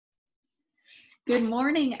Good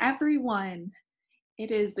morning, everyone. It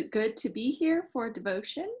is good to be here for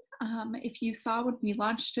devotion. If you saw when we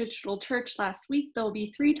launched Digital Church last week, there'll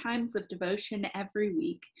be 3 times of devotion every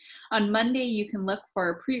week. On Monday, you can look for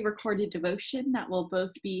a pre-recorded devotion that will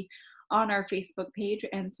both be on our Facebook page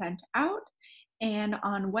and sent out. And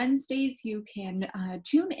on Wednesdays, you can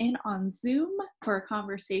tune in on Zoom for a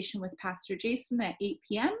conversation with Pastor Jason at 8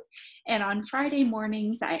 p.m. And on Friday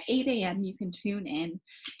mornings at 8 a.m., you can tune in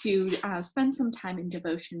to spend some time in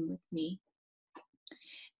devotion with me.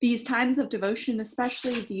 These times of devotion,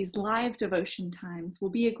 especially these live devotion times, will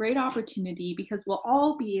be a great opportunity because we'll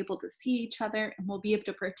all be able to see each other and we'll be able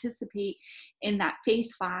to participate in that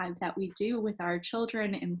faith vibe that we do with our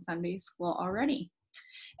children in Sunday school already.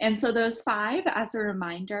 And so those 5, as a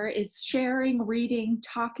reminder, is sharing, reading,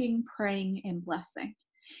 talking, praying, and blessing.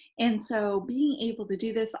 And so being able to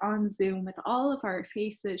do this on Zoom with all of our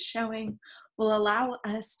faces showing will allow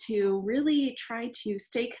us to really try to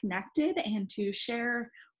stay connected and to share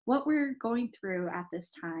what we're going through at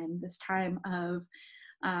this time of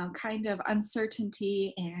kind of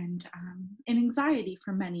uncertainty and anxiety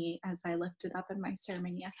for many, as I lifted up in my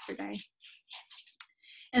sermon yesterday.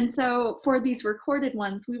 And so for these recorded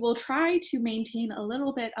ones, we will try to maintain a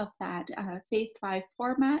little bit of that Faith 5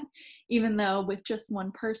 format, even though with just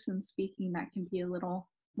one person speaking, that can be a little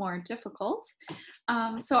more difficult.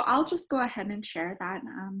 So I'll just go ahead and share that.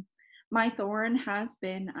 My thorn has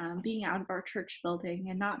been being out of our church building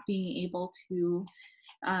and not being able to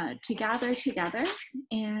gather together.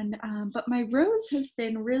 And but my rose has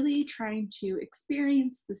been really trying to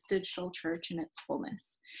experience this digital church in its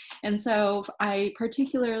fullness. And so I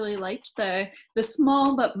particularly liked the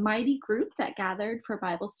small but mighty group that gathered for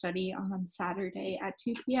Bible study on Saturday at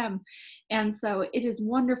 2 p.m. And so it is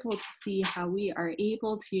wonderful to see how we are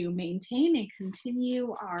able to maintain and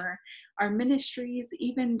continue our ministries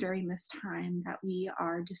even during this time that we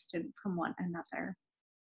are distant from one another.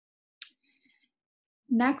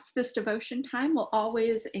 Next, this devotion time will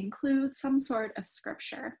always include some sort of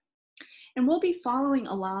scripture. And we'll be following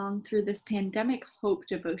along through this Pandemic Hope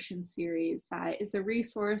devotion series that is a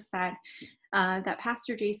resource that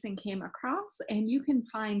Pastor Jason came across, and you can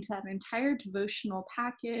find that entire devotional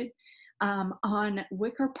packet on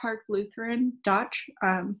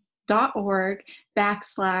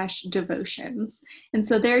wickerparklutheran.org/devotions. And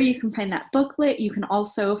so there you can find that booklet. You can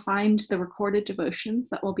also find the recorded devotions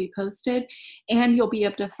that will be posted, and you'll be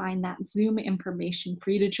able to find that Zoom information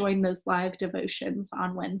for you to join those live devotions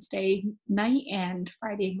on Wednesday night and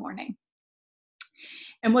Friday morning.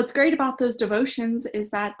 And what's great about those devotions is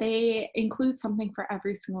that they include something for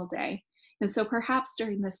every single day. And so perhaps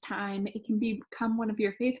during this time, it can become one of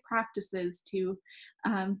your faith practices to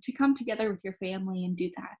come together with your family and do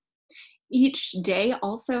that. Each day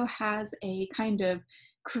also has a kind of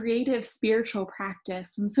creative spiritual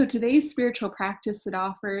practice. And so today's spiritual practice it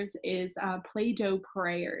offers is Play-Doh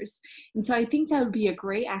prayers. And so I think that would be a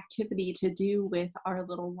great activity to do with our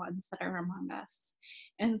little ones that are among us.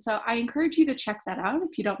 And so I encourage you to check that out.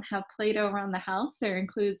 If you don't have Play-Doh around the house, there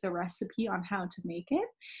includes a recipe on how to make it.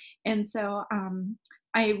 And so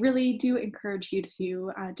I really do encourage you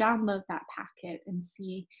to download that packet and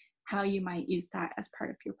see how you might use that as part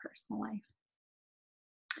of your personal life.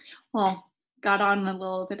 Well, got on a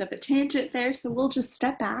little bit of a tangent there, so we'll just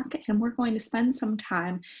step back and we're going to spend some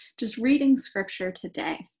time just reading scripture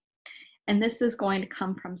today. And this is going to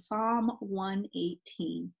come from Psalm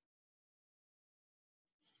 118.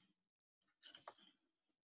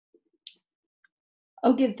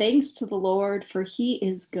 Oh, give thanks to the Lord, for he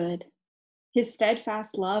is good. His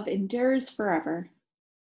steadfast love endures forever.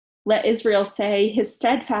 Let Israel say, his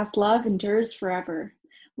steadfast love endures forever.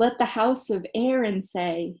 Let the house of Aaron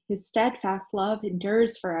say, his steadfast love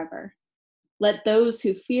endures forever. Let those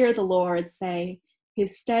who fear the Lord say,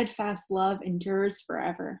 his steadfast love endures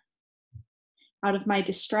forever. Out of my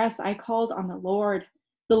distress I called on the Lord.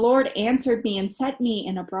 The Lord answered me and set me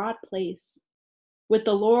in a broad place. With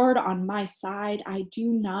the Lord on my side, I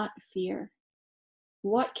do not fear.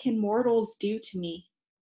 What can mortals do to me?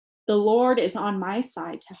 The Lord is on my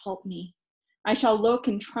side to help me. I shall look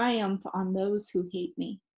in triumph on those who hate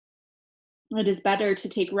me. It is better to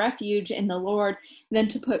take refuge in the Lord than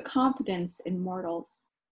to put confidence in mortals.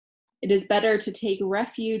 It is better to take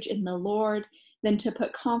refuge in the Lord than to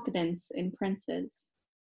put confidence in princes.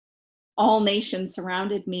 All nations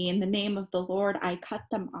surrounded me. In the name of the Lord, I cut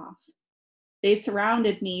them off. They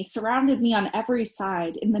surrounded me on every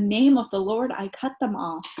side. In the name of the Lord, I cut them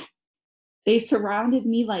off. They surrounded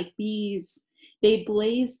me like bees. They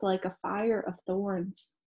blazed like a fire of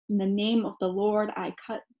thorns. In the name of the Lord, I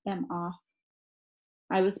cut them off.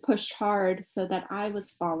 I was pushed hard so that I was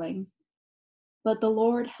falling. But the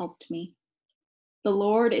Lord helped me. The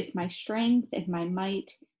Lord is my strength and my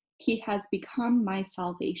might. He has become my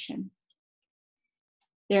salvation.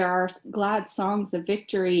 There are glad songs of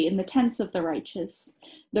victory in the tents of the righteous.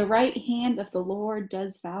 The right hand of the Lord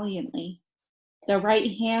does valiantly. The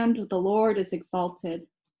right hand of the Lord is exalted.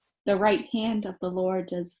 The right hand of the Lord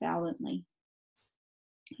does valiantly.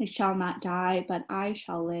 I shall not die, but I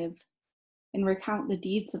shall live and recount the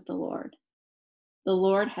deeds of the Lord. The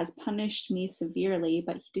Lord has punished me severely,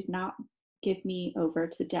 but he did not give me over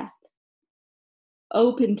to death.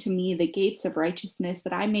 Open to me the gates of righteousness,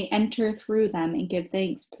 that I may enter through them and give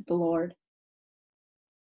thanks to the Lord.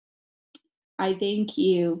 I thank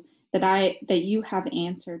you that you have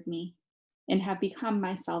answered me and have become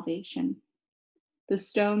my salvation. The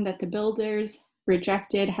stone that the builders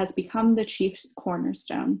rejected has become the chief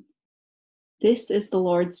cornerstone. This is the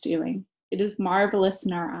Lord's doing. It is marvelous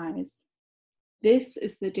in our eyes. This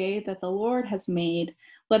is the day that the Lord has made.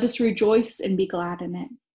 Let us rejoice and be glad in it.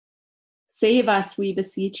 Save us, we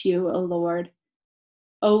beseech you, O Lord.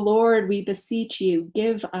 O Lord, we beseech you,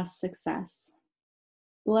 give us success.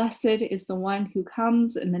 Blessed is the one who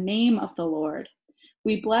comes in the name of the Lord.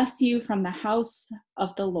 We bless you from the house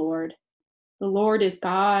of the Lord. The Lord is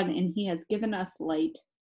God, and he has given us light.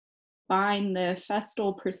 Bind the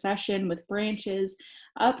festal procession with branches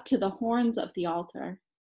up to the horns of the altar.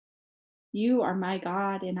 You are my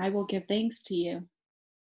God, and I will give thanks to you.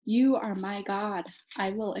 You are my God,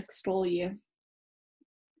 I will extol you.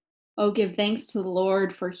 Oh, give thanks to the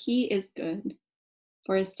Lord, for he is good,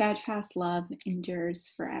 for his steadfast love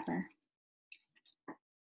endures forever.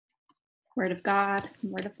 Word of God,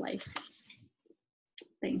 word of life.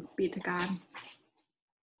 Thanks be to God.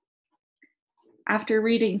 After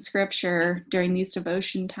reading scripture during these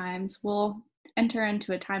devotion times, we'll enter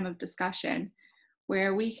into a time of discussion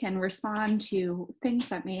where we can respond to things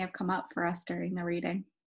that may have come up for us during the reading.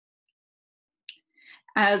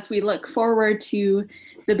 As we look forward to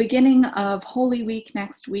the beginning of Holy Week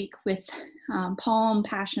next week with Palm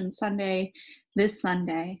Passion Sunday this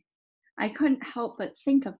Sunday, I couldn't help but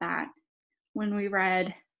think of that when we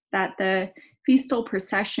read that the festal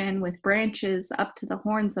procession with branches up to the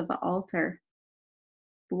horns of the altar.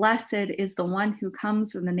 Blessed is the one who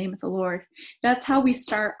comes in the name of the Lord. That's how we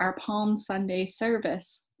start our Palm Sunday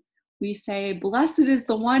service. We say, blessed is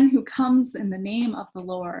the one who comes in the name of the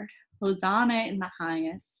Lord. Hosanna in the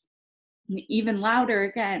highest. And even louder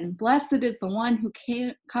again, blessed is the one who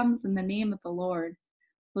comes in the name of the Lord.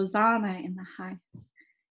 Hosanna in the highest.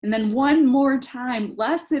 And then one more time,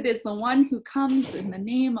 blessed is the one who comes in the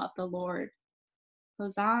name of the Lord.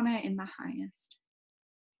 Hosanna in the highest.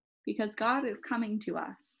 Because God is coming to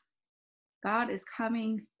us. God is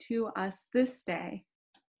coming to us this day.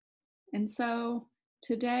 And so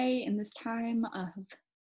today, in this time of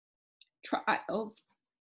trials,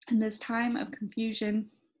 in this time of confusion,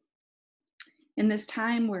 in this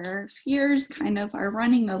time where fears kind of are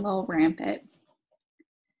running a little rampant,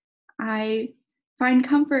 I find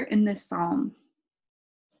comfort in this psalm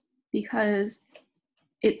because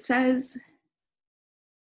it says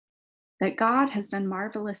that God has done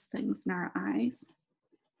marvelous things in our eyes.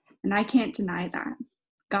 And I can't deny that.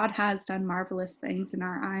 God has done marvelous things in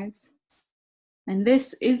our eyes. And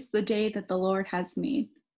this is the day that the Lord has made.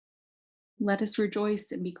 Let us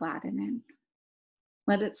rejoice and be glad in it.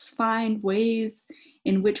 Let us find ways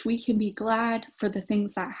in which we can be glad for the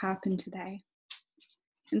things that happen today.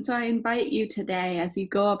 And so I invite you today, as you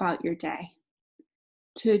go about your day,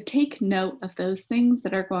 to take note of those things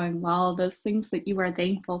that are going well, those things that you are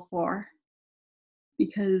thankful for.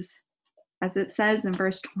 Because as it says in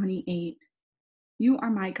verse 28, you are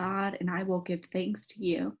my God, and I will give thanks to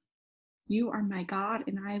you. You are my God,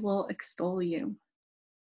 and I will extol you.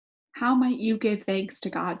 How might you give thanks to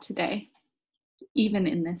God today, even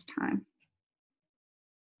in this time?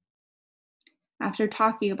 After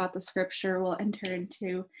talking about the scripture, we'll enter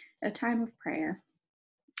into a time of prayer.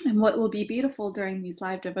 And what will be beautiful during these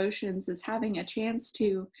live devotions is having a chance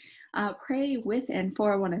to pray with and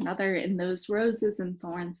for one another in those roses and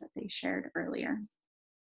thorns that they shared earlier.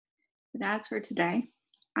 But as for today,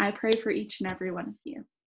 I pray for each and every one of you.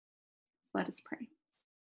 So let us pray.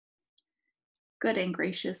 Good and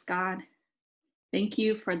gracious God, thank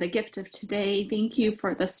you for the gift of today. Thank you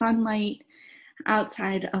for the sunlight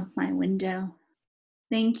outside of my window.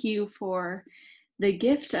 Thank you for the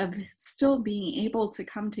gift of still being able to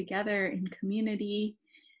come together in community,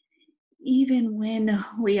 even when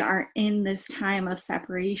we are in this time of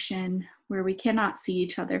separation where we cannot see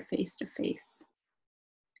each other face to face.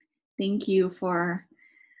 Thank you for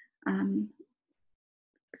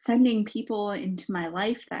sending people into my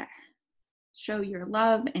life that show your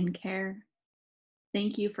love and care.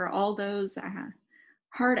 Thank you for all those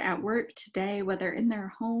hard at work today, whether in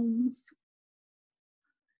their homes.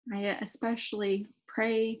 I especially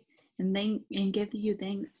pray and give you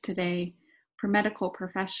thanks today for medical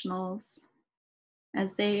professionals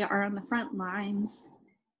as they are on the front lines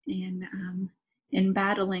in, in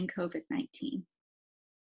battling COVID-19.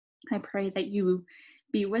 I pray that you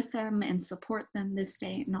be with them and support them this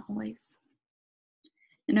day and always.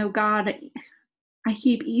 And oh God, I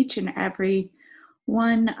keep each and every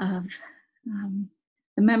one of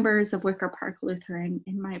the members of Wicker Park Lutheran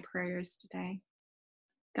in my prayers today.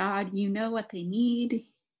 God, you know what they need.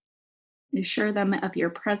 Assure them of your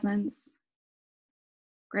presence.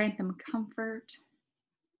 Grant them comfort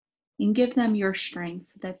and give them your strength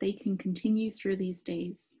so that they can continue through these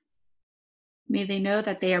days. May they know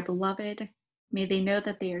that they are beloved. May they know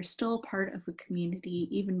that they are still part of a community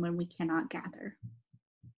even when we cannot gather.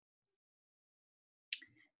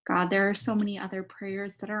 God, there are so many other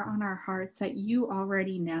prayers that are on our hearts that you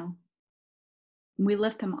already know. And we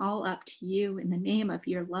lift them all up to you in the name of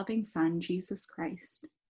your loving Son, Jesus Christ.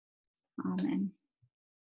 Amen.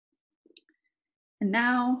 And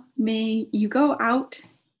now may you go out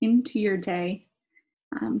into your day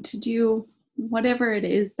to do whatever it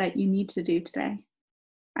is that you need to do today.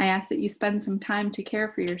 I ask that you spend some time to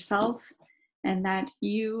care for yourself and that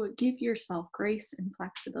you give yourself grace and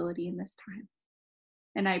flexibility in this time.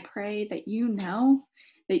 And I pray that you know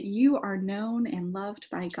that you are known and loved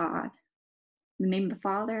by God. In the name of the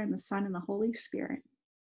Father, and the Son, and the Holy Spirit.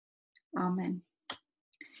 Amen.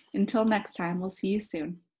 Until next time, we'll see you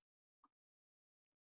soon.